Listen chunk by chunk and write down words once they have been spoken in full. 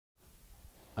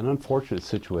An unfortunate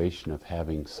situation of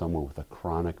having someone with a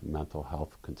chronic mental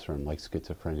health concern like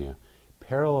schizophrenia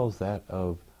parallels that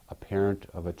of a parent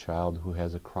of a child who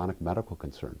has a chronic medical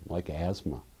concern like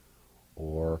asthma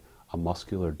or a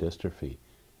muscular dystrophy.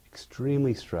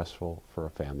 Extremely stressful for a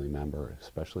family member,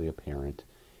 especially a parent,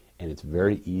 and it's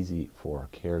very easy for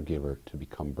a caregiver to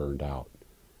become burned out.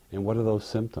 And what are those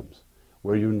symptoms?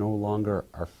 Where you no longer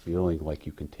are feeling like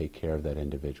you can take care of that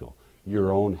individual.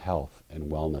 Your own health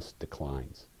and wellness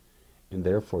declines, and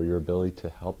therefore your ability to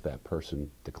help that person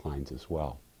declines as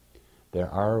well. There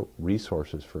are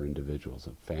resources for individuals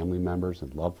and family members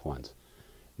and loved ones,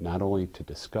 not only to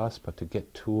discuss, but to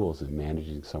get tools in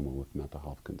managing someone with mental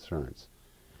health concerns.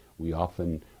 We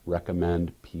often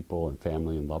recommend people and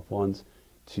family and loved ones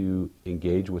to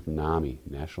engage with NAMI,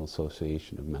 National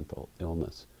Association of Mental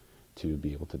Illness, to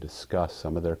be able to discuss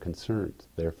some of their concerns,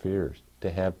 their fears,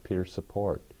 to have peer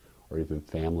support, or even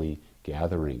family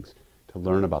gatherings to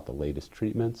learn about the latest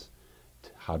treatments,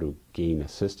 how to gain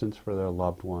assistance for their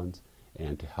loved ones,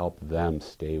 and to help them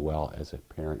stay well as a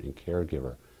parent and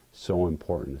caregiver. So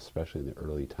important, especially in the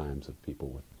early times of people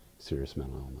with serious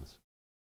mental illness.